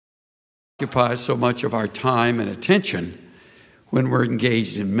Occupy so much of our time and attention when we're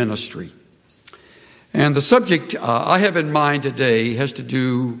engaged in ministry. And the subject I have in mind today has to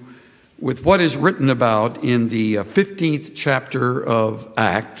do with what is written about in the 15th chapter of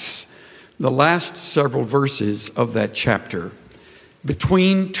Acts, the last several verses of that chapter,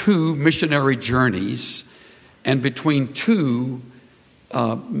 between two missionary journeys and between two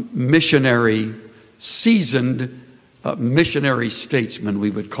seasoned missionary statesmen, we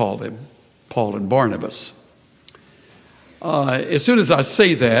would call them, Paul and Barnabas. As soon as I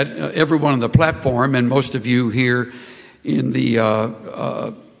say that, everyone on the platform and most of you here in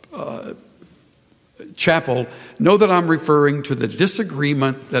the chapel know that I'm referring to the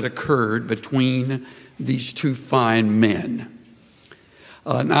disagreement that occurred between these two fine men.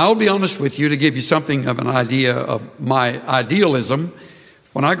 Now, I'll be honest with you to give you something of an idea of my idealism.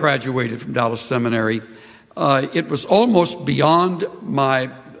 When I graduated from Dallas Seminary, it was almost beyond my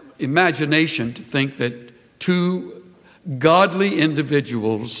imagination to think that two godly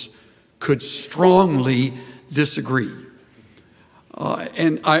individuals could strongly disagree.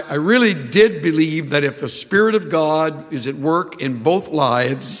 And I really did believe that if the Spirit of God is at work in both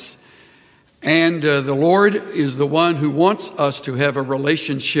lives, and the Lord is the one who wants us to have a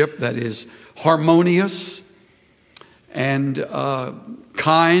relationship that is harmonious and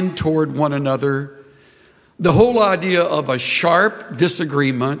kind toward one another, the whole idea of a sharp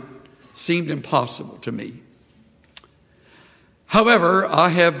disagreement seemed impossible to me. However, I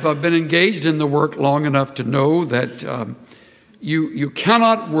have been engaged in the work long enough to know that you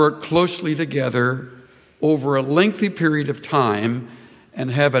cannot work closely together over a lengthy period of time and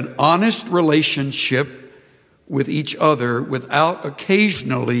have an honest relationship with each other without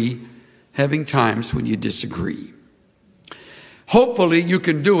occasionally having times when you disagree. Hopefully, you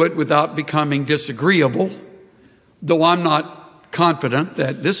can do it without becoming disagreeable, though I'm not confident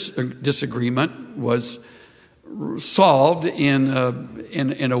that this disagreement was solved in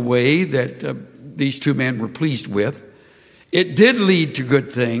a way that these two men were pleased with. It did lead to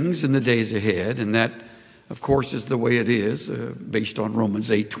good things in the days ahead, and that, of course, is the way it is, based on Romans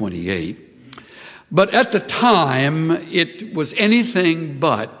 8:28. But at the time, it was anything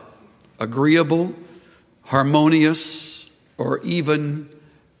but agreeable, harmonious, or even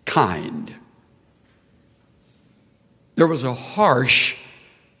kind. There was a harsh,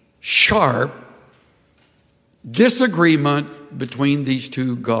 sharp disagreement between these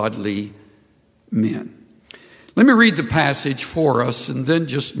two godly men. Let me read the passage for us and then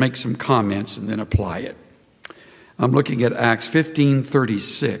just make some comments and then apply it. I'm looking at Acts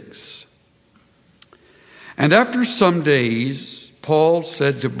 15:36. And after some days, Paul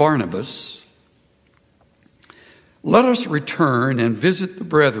said to Barnabas, "Let us return and visit the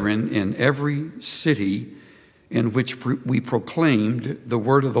brethren in every city in which we proclaimed the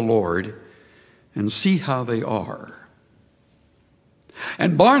word of the Lord, and see how they are."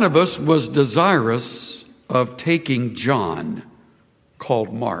 And Barnabas was desirous of taking John,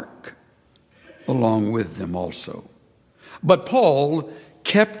 called Mark, along with them also. But Paul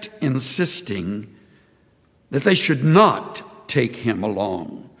kept insisting that they should not take him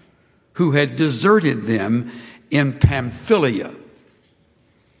along, who had deserted them in Pamphylia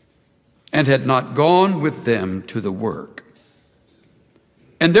and had not gone with them to the work.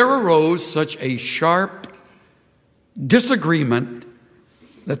 And there arose such a sharp disagreement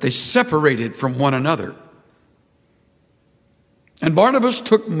that they separated from one another. And Barnabas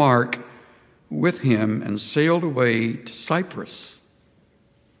took Mark with him and sailed away to Cyprus.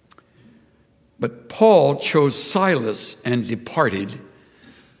 But Paul chose Silas and departed,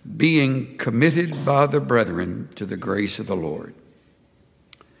 being committed by the brethren to the grace of the Lord.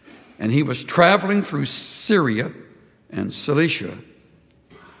 And he was traveling through Syria and Cilicia,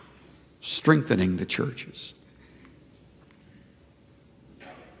 strengthening the churches.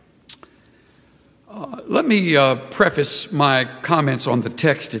 Let me preface my comments on the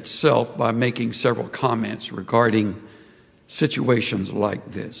text itself by making several comments regarding situations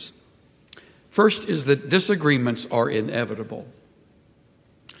like this. First is that disagreements are inevitable.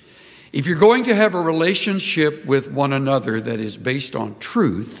 If you're going to have a relationship with one another that is based on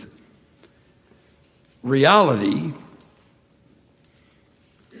truth, reality,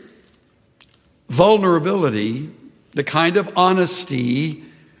 vulnerability, the kind of honesty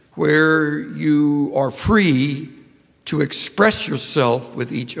where you are free to express yourself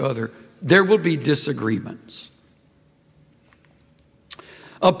with each other, there will be disagreements.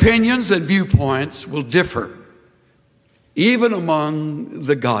 Opinions and viewpoints will differ, even among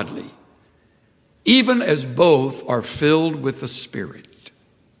the godly, even as both are filled with the Spirit.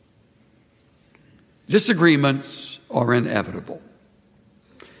 Disagreements are inevitable.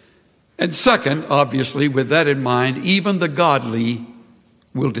 And second, obviously, with that in mind, even the godly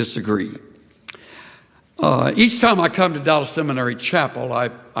will disagree. Each time I come to Dallas Seminary Chapel,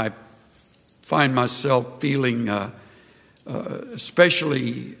 I find myself feeling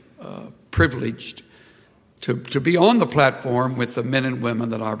especially privileged to be on the platform with the men and women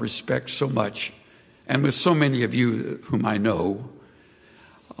that I respect so much, and with so many of you whom I know.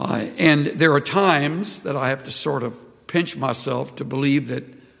 And there are times that I have to sort of pinch myself to believe that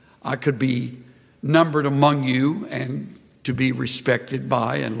I could be numbered among you and to be respected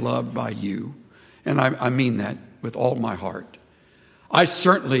by and loved by you. And I mean that with all my heart. I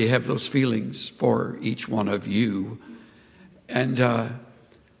certainly have those feelings for each one of you. And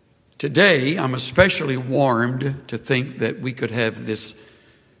today, I'm especially warmed to think that we could have this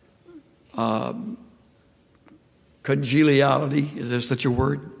congeniality, is there such a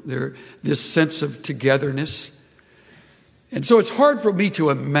word? This sense of togetherness. And so it's hard for me to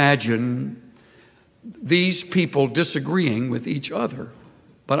imagine these people disagreeing with each other,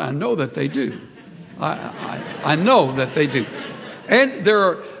 but I know that they do. I know that they do. And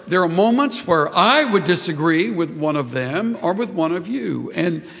there are moments where I would disagree with one of them or with one of you,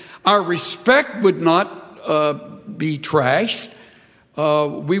 and our respect would not be trashed.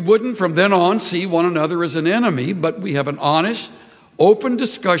 We wouldn't from then on see one another as an enemy, but we have an honest, open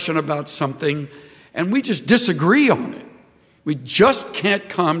discussion about something, and we just disagree on it. We just can't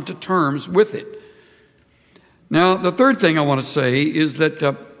come to terms with it. Now, the third thing I want to say is that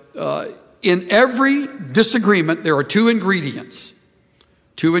in every disagreement, there are two ingredients,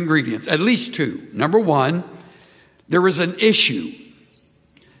 at least two. Number one, there is an issue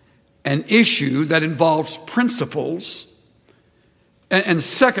that involves principles. And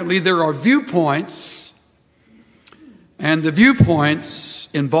secondly, there are viewpoints, and the viewpoints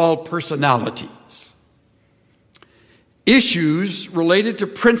involve personalities. Issues related to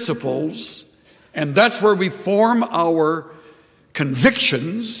principles, and that's where we form our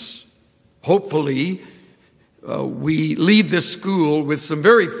convictions. Hopefully, we leave this school with some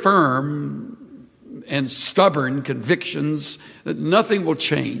very firm and stubborn convictions that nothing will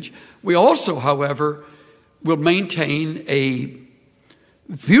change. We also, however, will maintain a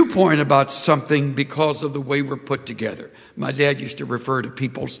viewpoint about something because of the way we're put together. My dad used to refer to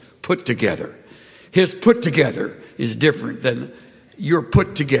people's put together. His put together is different than your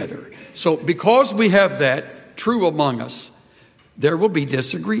put together. So because we have that true among us, there will be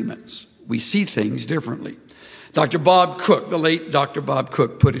disagreements. We see things differently. Dr. Bob Cook, the late Dr. Bob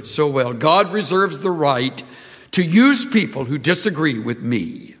Cook, put it so well. God reserves the right to use people who disagree with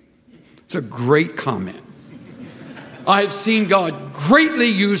me. It's a great comment. I have seen God greatly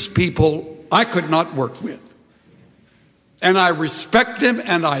use people I could not work with. And I respect them,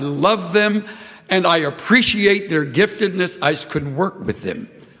 and I love them, and I appreciate their giftedness. I just couldn't work with them.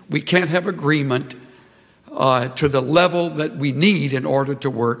 We can't have agreement to the level that we need in order to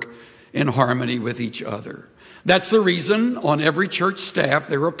work in harmony with each other. That's the reason on every church staff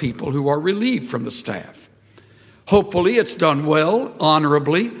there are people who are relieved from the staff. Hopefully it's done well,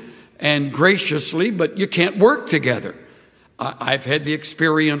 honorably, and graciously, but you can't work together. I've had the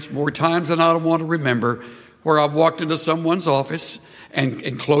experience more times than I want to remember where I've walked into someone's office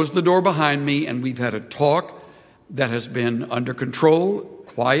and closed the door behind me, and we've had a talk that has been under control,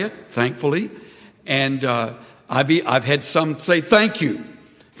 quiet, thankfully, and I've had some say thank you.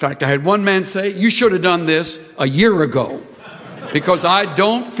 In fact, I had one man say, "You should have done this a year ago," because I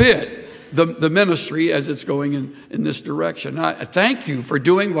don't fit the ministry as it's going in this direction. I thank you for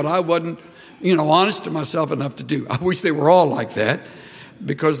doing what I wasn't, honest to myself enough to do. I wish they were all like that,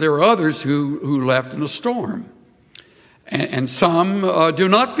 because there are others who left in a storm. And some do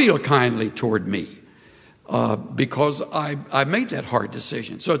not feel kindly toward me because I made that hard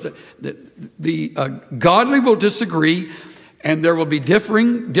decision. So the godly will disagree, and there will be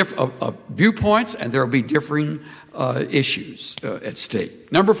differing viewpoints, and there will be differing issues at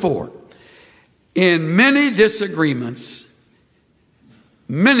stake. Number 4, in many disagreements,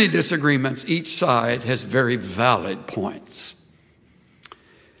 each side has very valid points.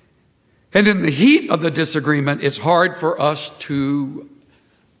 And in the heat of the disagreement, it's hard for us to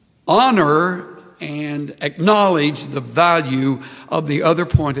honor and acknowledge the value of the other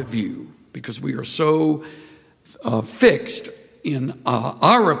point of view, because we are so fixed in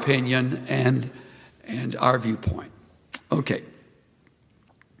our opinion and our viewpoint. Okay.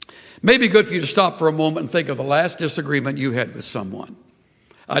 Maybe good for you to stop for a moment and think of the last disagreement you had with someone.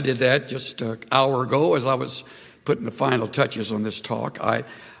 I did that just an hour ago as I was putting the final touches on this talk. I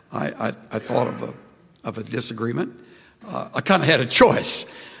thought of a disagreement. I kind of had a choice.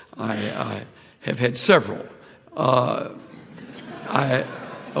 I have had several.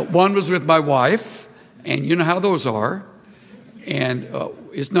 One was with my wife, and you know how those are. And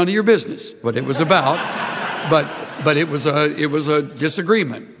it's none of your business what it was about, but it was a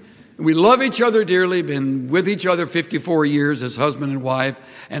disagreement. We love each other dearly, been with each other 54 years as husband and wife,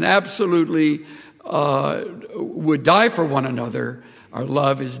 and absolutely would die for one another. Our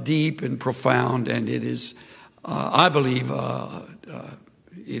love is deep and profound, and it is, I believe,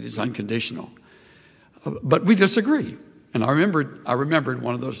 it is unconditional. But we disagree. And I remembered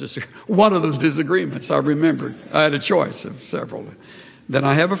one of those disagreements. I had a choice of several. Then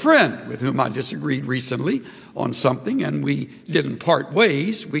I have a friend with whom I disagreed recently on something, and we didn't part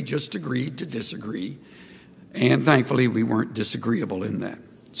ways. We just agreed to disagree. And thankfully, we weren't disagreeable in that.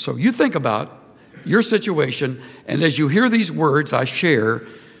 So you think about your situation, and as you hear these words I share,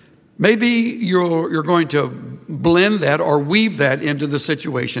 maybe you're going to blend that or weave that into the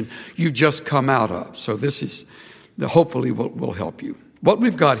situation you've just come out of. So this is hopefully will help you. What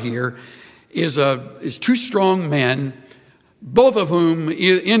we've got here is two strong men, both of whom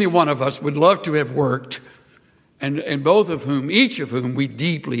any one of us would love to have worked, and each of whom we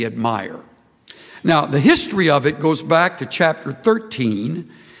deeply admire. Now, the history of it goes back to chapter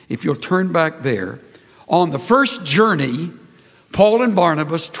 13, if you'll turn back there. On the first journey, Paul and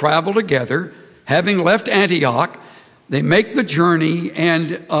Barnabas travel together, having left Antioch. They make the journey, and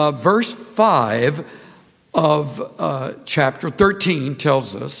verse 5 of chapter 13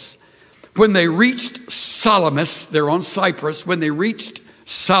 tells us, when they reached Salamis, they're on Cyprus, when they reached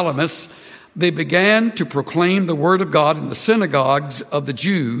Salamis, they began to proclaim the word of God in the synagogues of the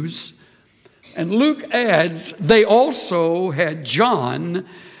Jews. And Luke adds, they also had John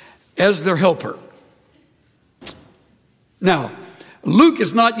as their helper. Now, Luke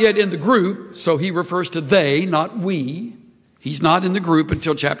is not yet in the group, so he refers to they, not we. He's not in the group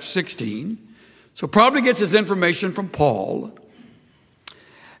until chapter 16. So probably gets his information from Paul.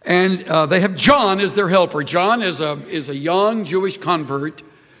 And they have John as their helper. John is a young Jewish convert,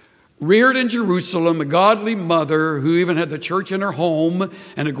 reared in Jerusalem, a godly mother who even had the church in her home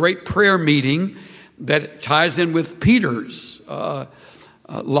and a great prayer meeting that ties in with Peter's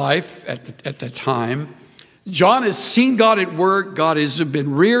life at the time. John has seen God at work. God has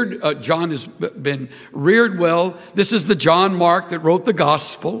been reared. John has been reared well. This is the John Mark that wrote the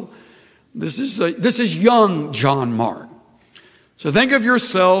gospel. This is young John Mark. So think of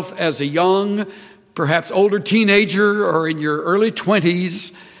yourself as a young, perhaps older teenager or in your early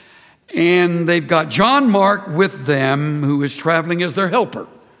 20s, and they've got John Mark with them who is traveling as their helper.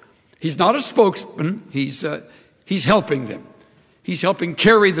 He's not a spokesman. He's helping them. He's helping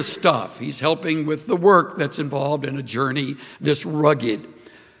carry the stuff. He's helping with the work that's involved in a journey this rugged.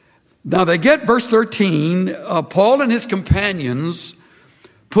 Now they get verse 13, Paul and his companions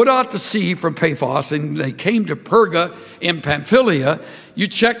put out to sea from Paphos, and they came to Perga in Pamphylia. You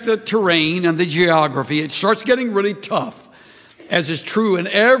check the terrain and the geography. It starts getting really tough, as is true in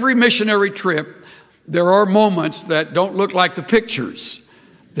every missionary trip. There are moments that don't look like the pictures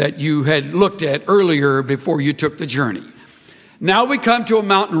that you had looked at earlier before you took the journey. Now we come to a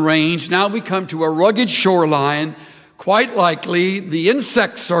mountain range. Now we come to a rugged shoreline. Quite likely the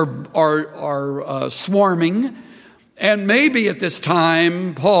insects are swarming. And maybe at this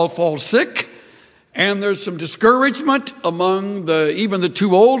time, Paul falls sick, and there's some discouragement among even the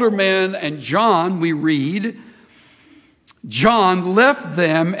two older men. And John, we read, John left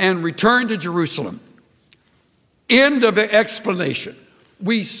them and returned to Jerusalem. End of the explanation.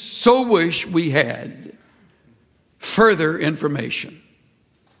 We so wish we had further information.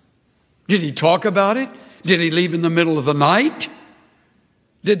 Did he talk about it? Did he leave in the middle of the night?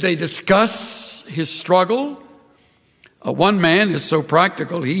 Did they discuss his struggle? One man is so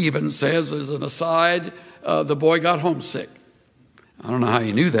practical, he even says, as an aside, the boy got homesick. I don't know how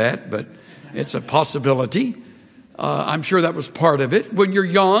you knew that, but it's a possibility. I'm sure that was part of it. When you're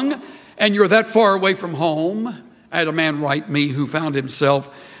young and you're that far away from home, I had a man write me who found himself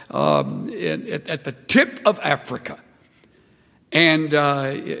at the tip of Africa. And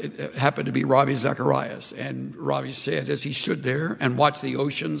it happened to be Ravi Zacharias. And Ravi said, as he stood there and watched the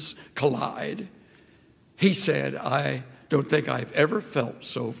oceans collide, he said, I don't think I've ever felt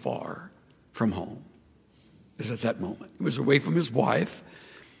so far from home as at that moment. He was away from his wife,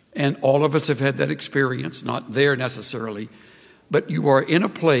 and all of us have had that experience, not there necessarily, but you are in a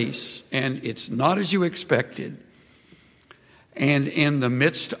place and it's not as you expected. And in the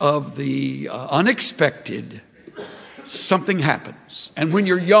midst of the unexpected, something happens. And when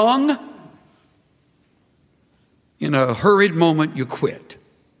you're young, in a hurried moment, you quit.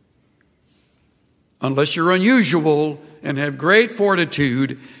 Unless you're unusual and have great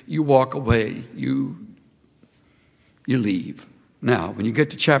fortitude, you walk away. You leave. Now, when you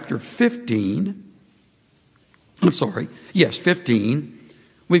get to chapter 15, 15,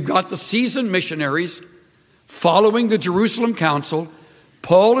 we've got the seasoned missionaries following the Jerusalem Council.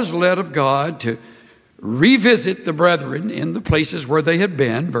 Paul is led of God to revisit the brethren in the places where they had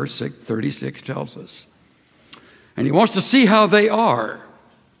been, verse 36 tells us. And he wants to see how they are.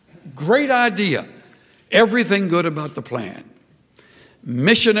 Great idea. Everything good about the plan.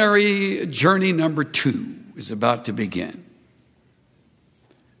 Missionary journey number 2 is about to begin.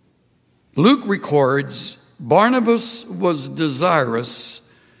 Luke records Barnabas was desirous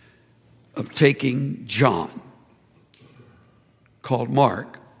of taking John, called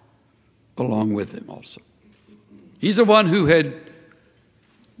Mark, along with him also. He's the one who had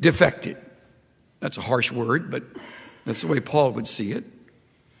defected. That's a harsh word, but that's the way Paul would see it.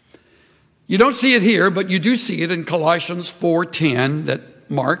 You don't see it here, but you do see it in Colossians 4:10 that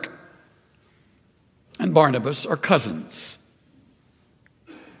Mark and Barnabas are cousins.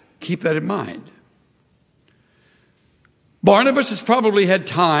 Keep that in mind. Barnabas has probably had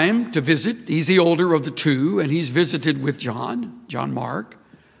time to visit. He's the older of the two, and he's visited with John Mark.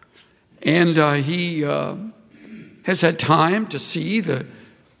 And he has had time to see the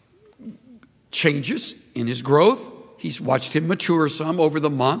changes in his growth. He's watched him mature some over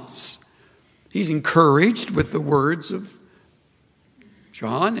the months. He's encouraged with the words of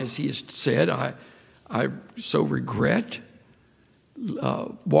John, as he has said, I so regret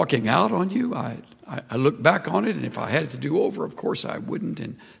walking out on you. I look back on it, and if I had it to do over, of course I wouldn't,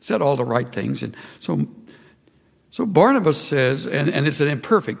 and said all the right things. And so Barnabas says, and it's an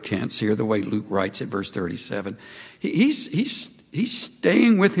imperfect tense here, the way Luke writes it, verse 37. He's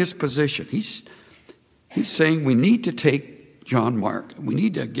staying with his position. He's saying we need to take John Mark. We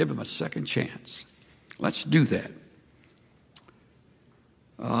need to give him a second chance. Let's do that.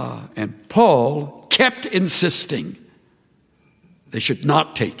 And Paul kept insisting they should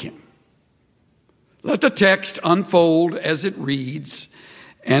not take him. Let the text unfold as it reads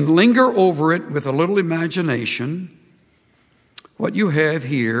and linger over it with a little imagination. What you have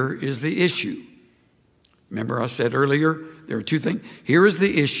here is the issue. Remember I said earlier, there are two things. Here is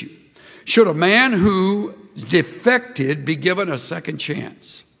the issue. Should a man who defected be given a second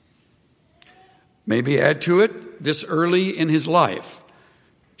chance? Maybe add to it, this early in his life.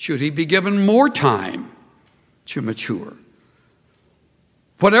 Should he be given more time to mature?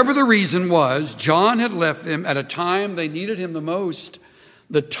 Whatever the reason was, John had left them at a time they needed him the most.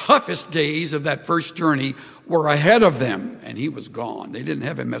 The toughest days of that first journey were ahead of them, and he was gone. They didn't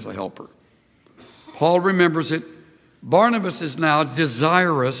have him as a helper. Paul remembers it. Barnabas is now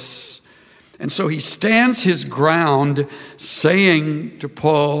desirous, and so he stands his ground, saying to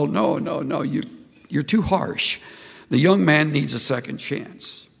Paul, no, you're too harsh. The young man needs a second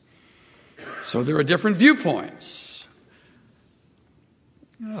chance. So there are different viewpoints.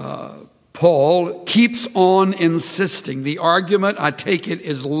 Paul keeps on insisting. The argument, I take it,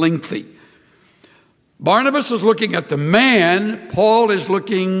 is lengthy. Barnabas is looking at the man. Paul is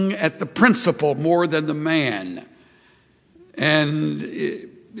looking at the principle more than the man. And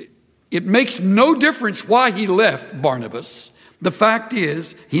it makes no difference why he left Barnabas. The fact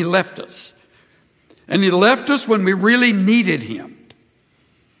is, he left us. And he left us when we really needed him.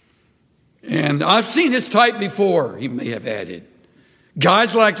 And I've seen his type before, he may have added.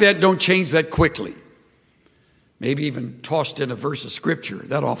 Guys like that don't change that quickly. Maybe even tossed in a verse of scripture.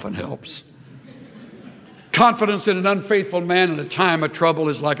 That often helps. Confidence in an unfaithful man in a time of trouble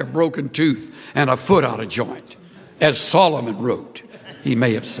is like a broken tooth and a foot out of joint. As Solomon wrote, he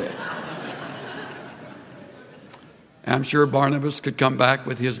may have said. I'm sure Barnabas could come back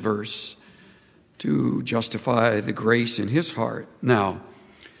with his verse to justify the grace in his heart. Now,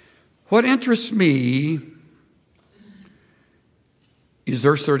 what interests me is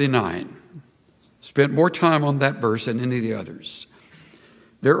verse 39. Spent more time on that verse than any of the others.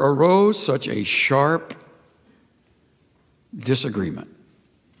 There arose such a sharp disagreement.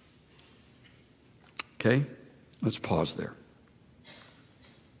 Okay, let's pause there.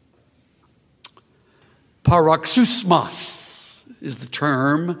 Paroxysmos is the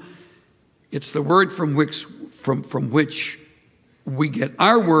term. It's the word from which we get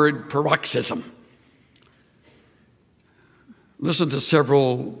our word paroxysm. Listen to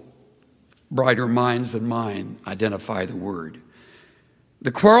several brighter minds than mine identify the word.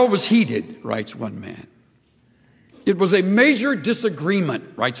 The quarrel was heated, writes one man. It was a major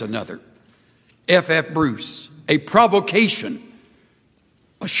disagreement, writes another. F.F. Bruce, a provocation,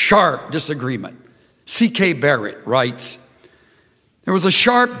 a sharp disagreement. C.K. Barrett writes, there was a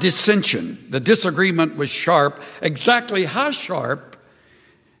sharp dissension. The disagreement was sharp. Exactly how sharp,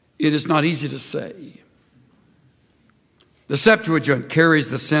 it is not easy to say. The Septuagint carries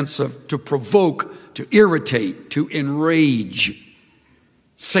the sense of to provoke, to irritate, to enrage.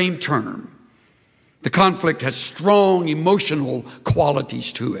 Same term. The conflict has strong emotional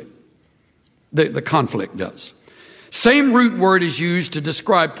qualities to it. The conflict does. Same root word is used to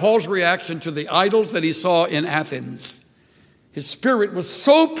describe Paul's reaction to the idols that he saw in Athens. His spirit was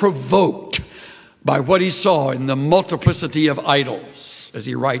so provoked by what he saw in the multiplicity of idols, as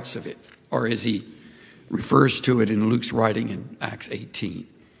he writes of it, or as he refers to it in Luke's writing in Acts 18.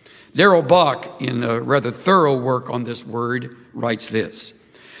 Darrell Bach, in a rather thorough work on this word, writes this: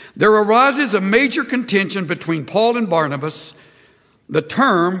 there arises a major contention between Paul and Barnabas. The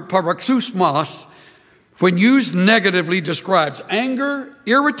term paroxysmos, when used negatively, describes anger,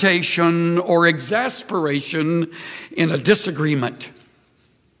 irritation, or exasperation in a disagreement.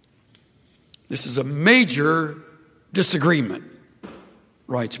 This is a major disagreement,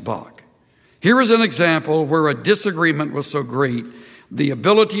 writes Bach. Here is an example where a disagreement was so great, the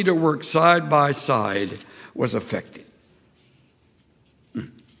ability to work side by side was affected.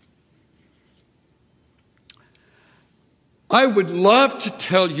 I would love to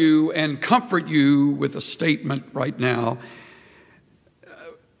tell you and comfort you with a statement right now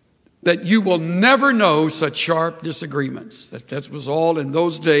that you will never know such sharp disagreements. That was all in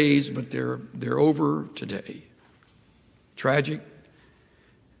those days, but they're over today. Tragic.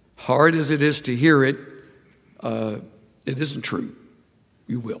 Hard as it is to hear it, it isn't true.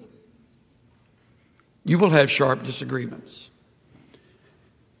 You will. You will have sharp disagreements.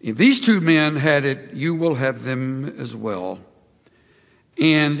 If these two men had it, you will have them as well.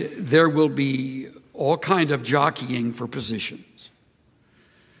 And there will be all kind of jockeying for positions.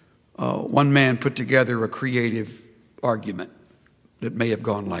 One man put together a creative argument that may have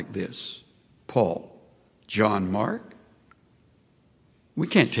gone like this: Paul, John Mark, we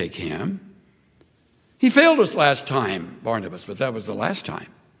can't take him. He failed us last time, Barnabas, but that was the last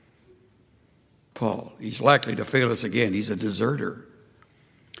time. Paul, he's likely to fail us again. He's a deserter.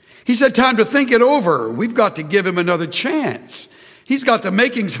 He said, time to think it over. We've got to give him another chance. He's got the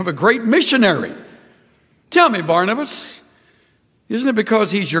makings of a great missionary. Tell me, Barnabas, isn't it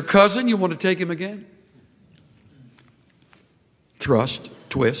because he's your cousin you want to take him again? Thrust,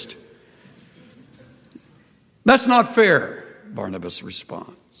 twist. That's not fair, Barnabas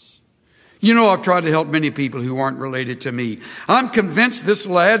responds. You know, I've tried to help many people who aren't related to me. I'm convinced this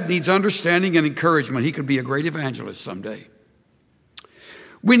lad needs understanding and encouragement. He could be a great evangelist someday.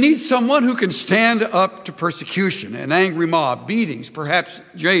 We need someone who can stand up to persecution, an angry mob, beatings, perhaps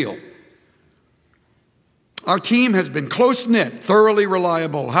jail. Our team has been close-knit, thoroughly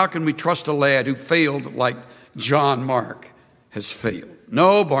reliable. How can we trust a lad who failed like John Mark has failed?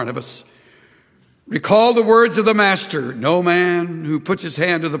 No, Barnabas. Recall the words of the Master: no man who puts his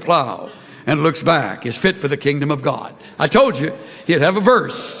hand to the plow and looks back is fit for the kingdom of God. I told you he'd have a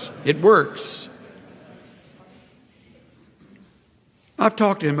verse. It works. I've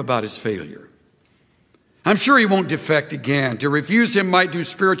talked to him about his failure. I'm sure he won't defect again. To refuse him might do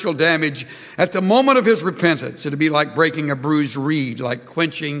spiritual damage. At the moment of his repentance, it'd be like breaking a bruised reed, like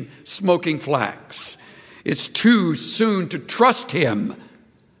quenching smoking flax. It's too soon to trust him,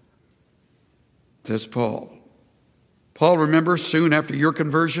 says Paul. Paul, remember, soon after your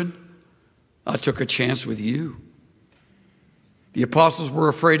conversion, I took a chance with you. The apostles were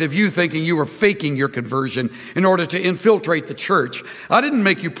afraid of you, thinking you were faking your conversion in order to infiltrate the church. I didn't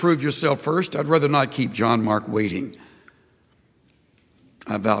make you prove yourself first. I'd rather not keep John Mark waiting.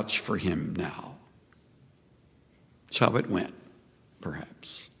 I vouch for him now. That's how it went,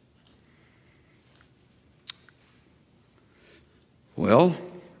 perhaps. Well,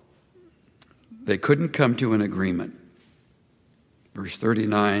 they couldn't come to an agreement. Verse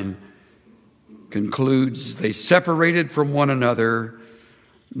 39 concludes, they separated from one another.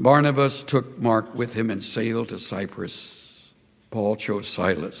 Barnabas took Mark with him and sailed to Cyprus. Paul chose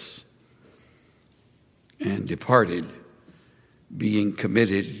Silas and departed, being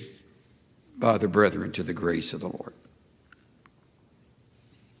committed by the brethren to the grace of the Lord.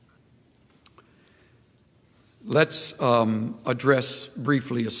 Let's address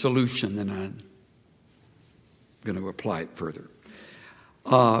briefly a solution, then I'm going to apply it further.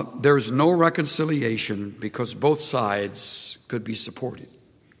 There's no reconciliation because both sides could be supported.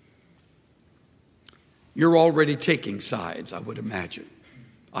 You're already taking sides, I would imagine.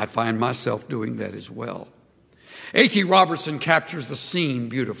 I find myself doing that as well. A.T. Robertson captures the scene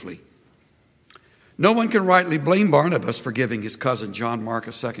beautifully. No one can rightly blame Barnabas for giving his cousin John Mark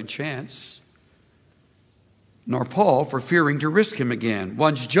a second chance, nor Paul for fearing to risk him again.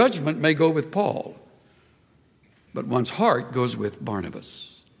 One's judgment may go with Paul, but one's heart goes with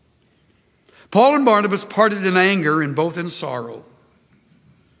Barnabas. Paul and Barnabas parted in anger and both in sorrow.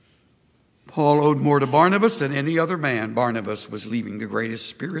 Paul owed more to Barnabas than any other man. Barnabas was leaving the greatest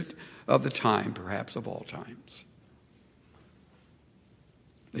spirit of the time, perhaps of all times.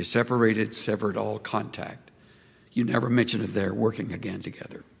 They separated, severed all contact. You never mention of their working again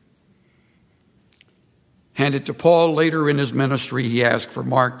together. Handed to Paul later in his ministry, he asked for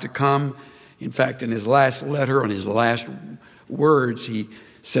Mark to come. In fact, in his last letter, on his last words, he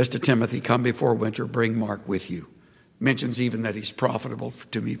says to Timothy, come before winter, bring Mark with you. Mentions even that he's profitable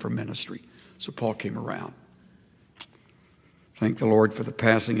to me for ministry. So Paul came around. Thank the Lord for the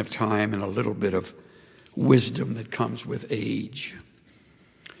passing of time and a little bit of wisdom that comes with age.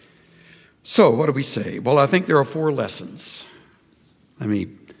 So what do we say? Well, I think there are 4 lessons. Let me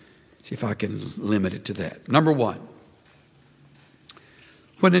see if I can limit it to that. Number 1,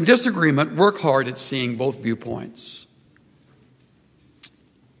 when in disagreement, work hard at seeing both viewpoints,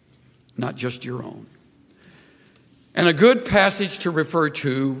 not just your own. And a good passage to refer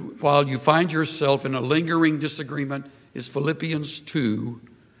to while you find yourself in a lingering disagreement is Philippians 2,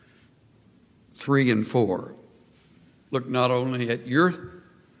 3 and 4. Look not only at your,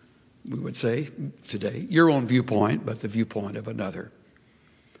 we would say today, your own viewpoint, but the viewpoint of another.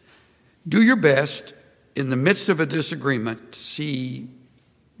 Do your best in the midst of a disagreement to see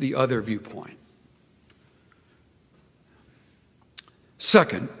the other viewpoint.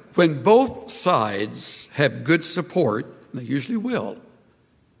 Second, when both sides have good support, and they usually will,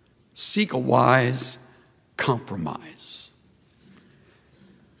 seek a wise compromise.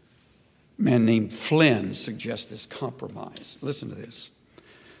 A man named Flynn suggests this compromise. Listen to this.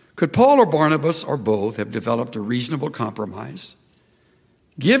 Could Paul or Barnabas or both have developed a reasonable compromise?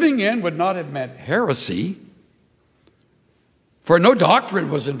 Giving in would not have meant heresy, for no doctrine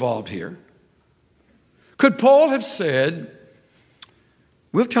was involved here. Could Paul have said,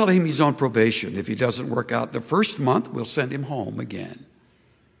 we'll tell him he's on probation. If he doesn't work out the first month, we'll send him home again.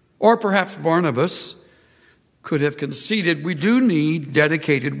 Or perhaps Barnabas could have conceded, we do need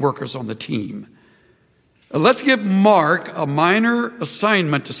dedicated workers on the team. Let's give Mark a minor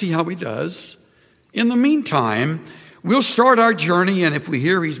assignment to see how he does. In the meantime, we'll start our journey, and if we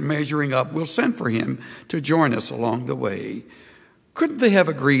hear he's measuring up, we'll send for him to join us along the way. Couldn't they have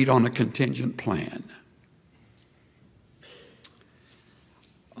agreed on a contingent plan?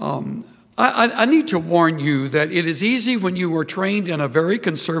 I need to warn you that it is easy when you are trained in a very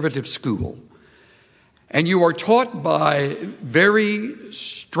conservative school and you are taught by very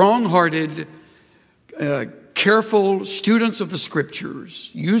strong-hearted, careful students of the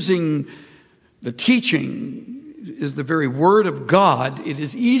Scriptures, using the teaching is the very Word of God. It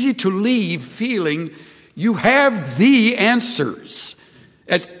is easy to leave feeling you have the answers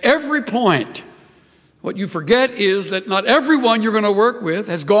at every point. What you forget is that not everyone you're going to work with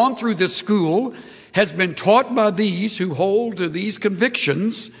has gone through this school, has been taught by these who hold to these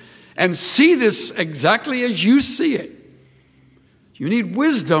convictions and see this exactly as you see it. You need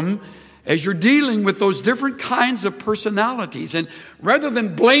wisdom as you're dealing with those different kinds of personalities. And rather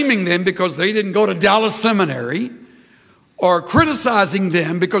than blaming them because they didn't go to Dallas Seminary or criticizing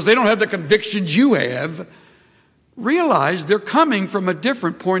them because they don't have the convictions you have, realize they're coming from a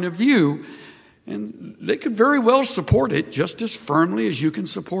different point of view. And they could very well support it just as firmly as you can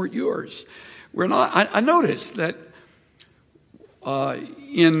support yours. I noticed that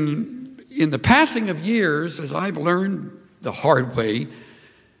in the passing of years, as I've learned the hard way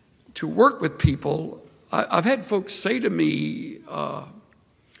to work with people, I've had folks say to me,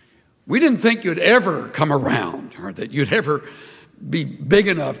 we didn't think you'd ever come around, or that you'd ever be big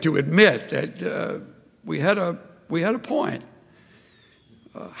enough to admit that we had a point.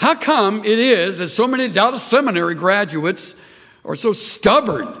 How come it is that so many Dallas Seminary graduates are so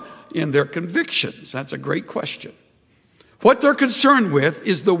stubborn in their convictions? That's a great question. What they're concerned with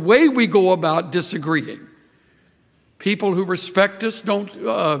is the way we go about disagreeing. People who respect us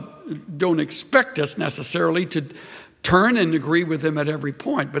don't expect us necessarily to turn and agree with them at every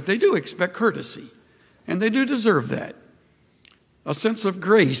point, but they do expect courtesy, and they do deserve that. A sense of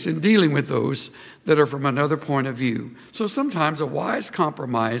grace in dealing with those that are from another point of view. So sometimes a wise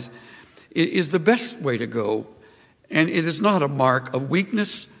compromise is the best way to go, and it is not a mark of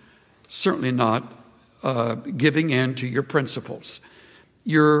weakness, certainly not giving in to your principles.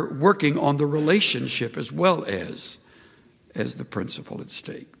 You're working on the relationship as well as the principle at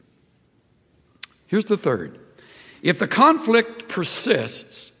stake. Here's the third. If the conflict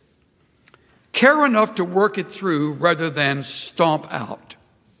persists, care enough to work it through rather than stomp out.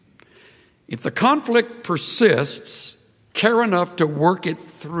 If the conflict persists, care enough to work it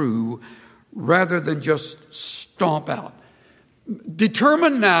through rather than just stomp out.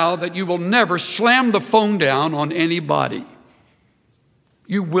 Determine now that you will never slam the phone down on anybody.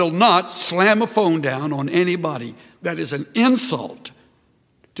 You will not slam a phone down on anybody. That is an insult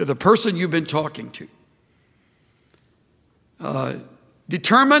to the person you've been talking to.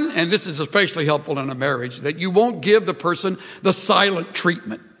 Determine, and this is especially helpful in a marriage, that you won't give the person the silent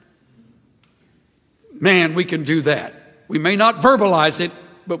treatment. Man, we can do that. We may not verbalize it,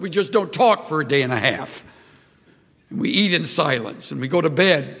 but we just don't talk for a day and a half. We eat in silence, and we go to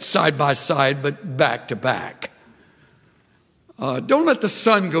bed side by side, but back to back. Don't let the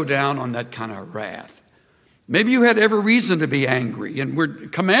sun go down on that kind of wrath. Maybe you had every reason to be angry, and we're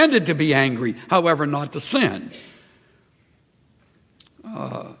commanded to be angry, however, not to sin.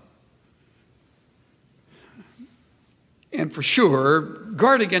 And for sure,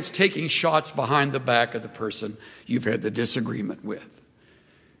 guard against taking shots behind the back of the person you've had the disagreement with.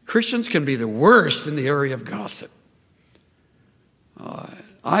 Christians can be the worst in the area of gossip.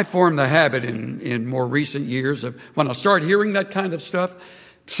 I formed the habit in more recent years of, when I start hearing that kind of stuff,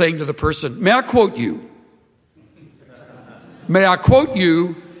 saying to the person, may I quote you? May I quote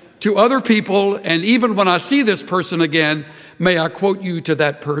you to other people, and even when I see this person again, may I quote you to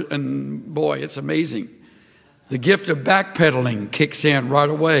that person? Boy, it's amazing. The gift of backpedaling kicks in right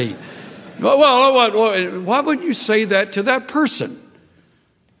away. Well, why wouldn't you say that to that person?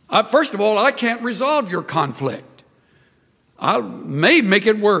 First of all, I can't resolve your conflict. I may make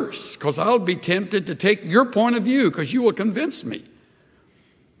it worse because I'll be tempted to take your point of view because you will convince me.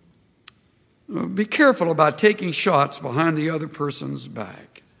 Be careful about taking shots behind the other person's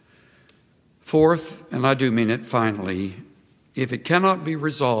back. Fourth, and I do mean it finally, if it cannot be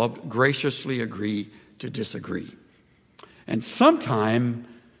resolved, graciously agree to disagree. And sometime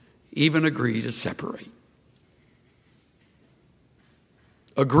even agree to separate.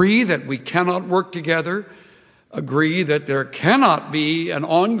 Agree that we cannot work together. Agree that there cannot be an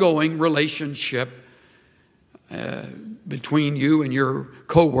ongoing relationship between you and your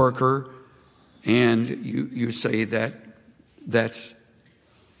coworker, and you say that that's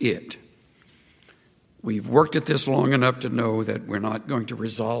it. We've worked at this long enough to know that we're not going to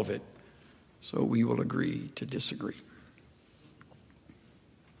resolve it, so we will agree to disagree.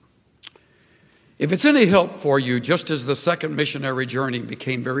 If it's any help for you, just as the second missionary journey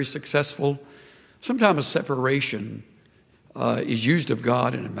became very successful, sometimes a separation is used of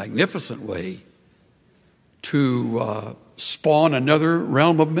God in a magnificent way to spawn another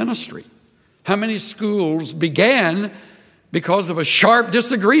realm of ministry. How many schools began because of a sharp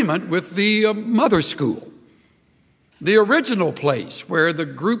disagreement with the mother school, the original place where the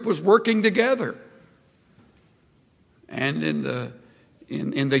group was working together? And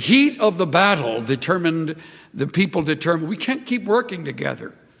in the heat of the battle, the people determined we can't keep working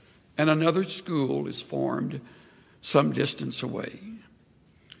together. And another school is formed some distance away.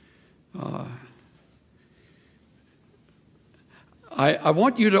 I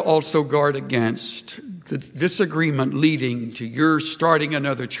want you to also guard against the disagreement leading to your starting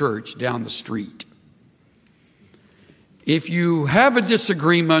another church down the street. If you have a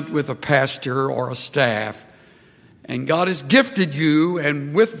disagreement with a pastor or a staff, and God has gifted you,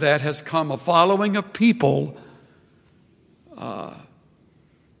 and with that has come a following of people,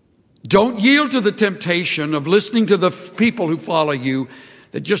 don't yield to the temptation of listening to the people who follow you,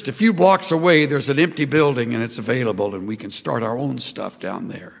 that just a few blocks away there's an empty building and it's available and we can start our own stuff down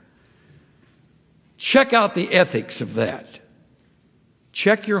there. Check out the ethics of that.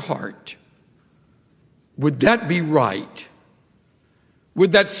 Check your heart. Would that be right?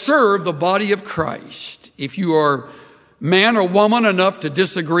 Would that serve the body of Christ? If you are man or woman enough to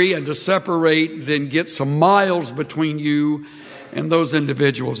disagree and to separate, then get some miles between you and those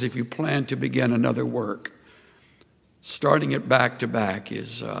individuals if you plan to begin another work. Starting it back to back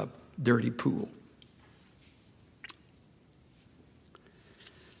is a dirty pool.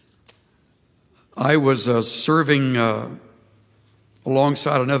 I was serving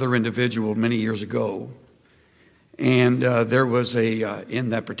alongside another individual many years ago, and there was in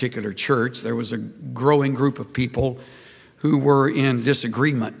that particular church, there was a growing group of people who were in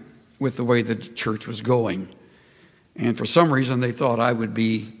disagreement with the way the church was going. And for some reason, they thought I would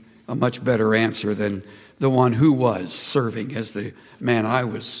be a much better answer than the one who was serving as the man I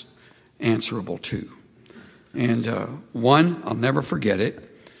was answerable to. And I'll never forget it,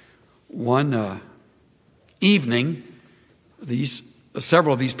 one evening,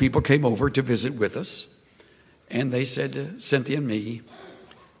 several of these people came over to visit with us, and they said to Cynthia and me,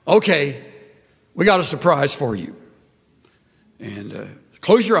 okay, we got a surprise for you. And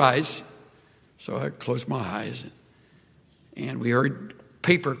close your eyes. So I closed my eyes, and we heard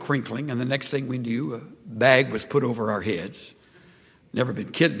paper crinkling, and the next thing we knew, a bag was put over our heads. never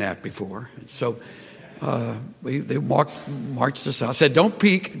been kidnapped before. And so they marched us out. I said, don't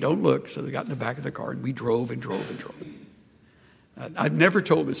peek, don't look. So they got in the back of the car, and we drove and drove and drove. I've never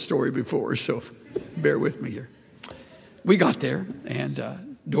told this story before, so bear with me here. We got there,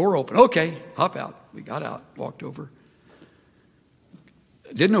 and door open. Okay, hop out. We got out, walked over.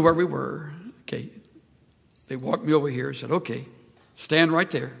 Didn't know where we were. Okay. They walked me over here and said, okay, stand right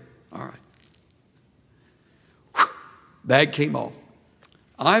there. All right. Whew. Bag came off.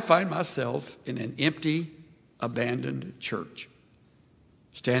 I find myself in an empty, abandoned church,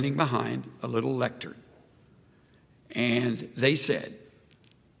 standing behind a little lectern. And they said,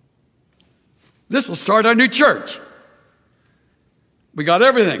 this will start our new church. We got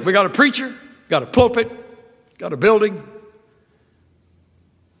everything. We got a preacher, got a pulpit, got a building.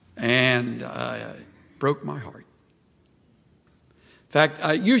 And broke my heart. In fact,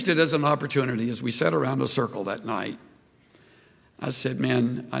 I used it as an opportunity as we sat around a circle that night. I said,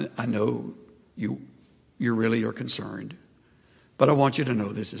 man, I know you really are concerned, but I want you to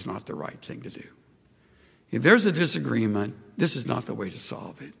know this is not the right thing to do. If there's a disagreement, this is not the way to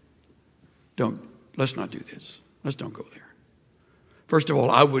solve it. Let's not do this. Let's don't go there. First of all,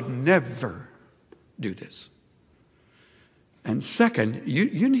 I would never do this. And second,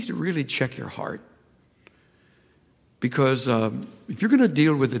 you need to really check your heart. Because if you're going to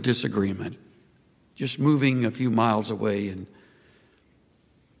deal with a disagreement, just moving a few miles away and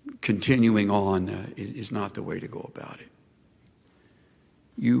continuing on is not the way to go about it.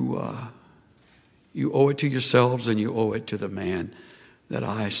 You owe it to yourselves, and you owe it to the man that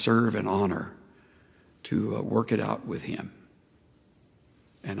I serve and honor to work it out with him.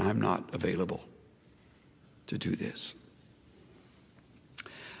 And I'm not available to do this.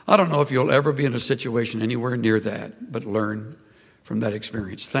 I don't know if you'll ever be in a situation anywhere near that, but learn from that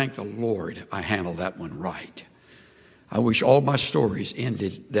experience. Thank the Lord I handled that one right. I wish all my stories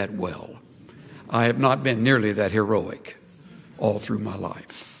ended that well. I have not been nearly that heroic all through my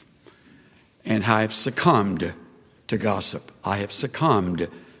life. And I've succumbed to gossip. I have succumbed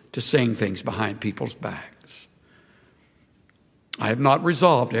to saying things behind people's backs. I have not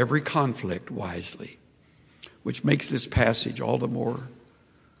resolved every conflict wisely, which makes this passage all the more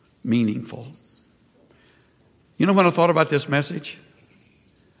meaningful. You know when I thought about this message?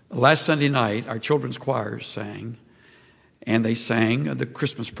 Last Sunday night, our children's choirs sang, and they sang the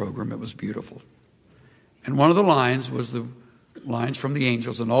Christmas program. It was beautiful. And one of the lines was the lines from the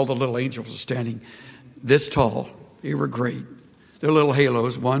angels, and all the little angels were standing this tall. They were great. Their little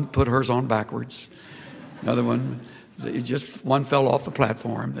halos, one put hers on backwards. Another one, one fell off the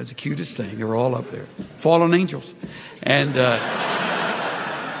platform. That's the cutest thing. They were all up there. Fallen angels. And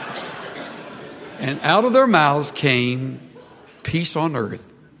out of their mouths came peace on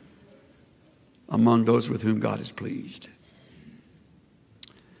earth among those with whom God is pleased.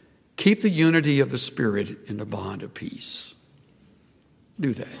 Keep the unity of the Spirit in the bond of peace.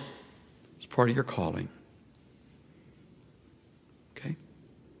 Do that. It's part of your calling. Okay?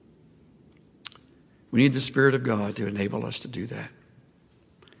 We need the Spirit of God to enable us to do that.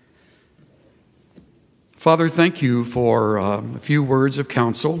 Father, thank you for a few words of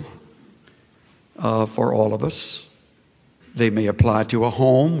counsel for all of us. They may apply to a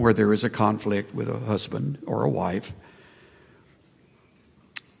home where there is a conflict with a husband or a wife.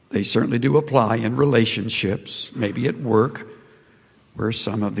 They certainly do apply in relationships, maybe at work, where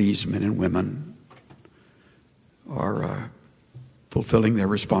some of these men and women are fulfilling their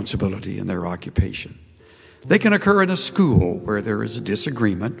responsibility in their occupation. They can occur in a school where there is a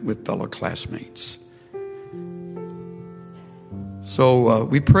disagreement with fellow classmates. So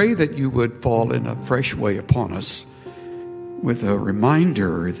we pray that you would fall in a fresh way upon us with a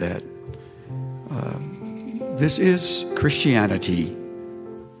reminder that this is Christianity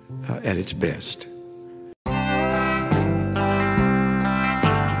at its best.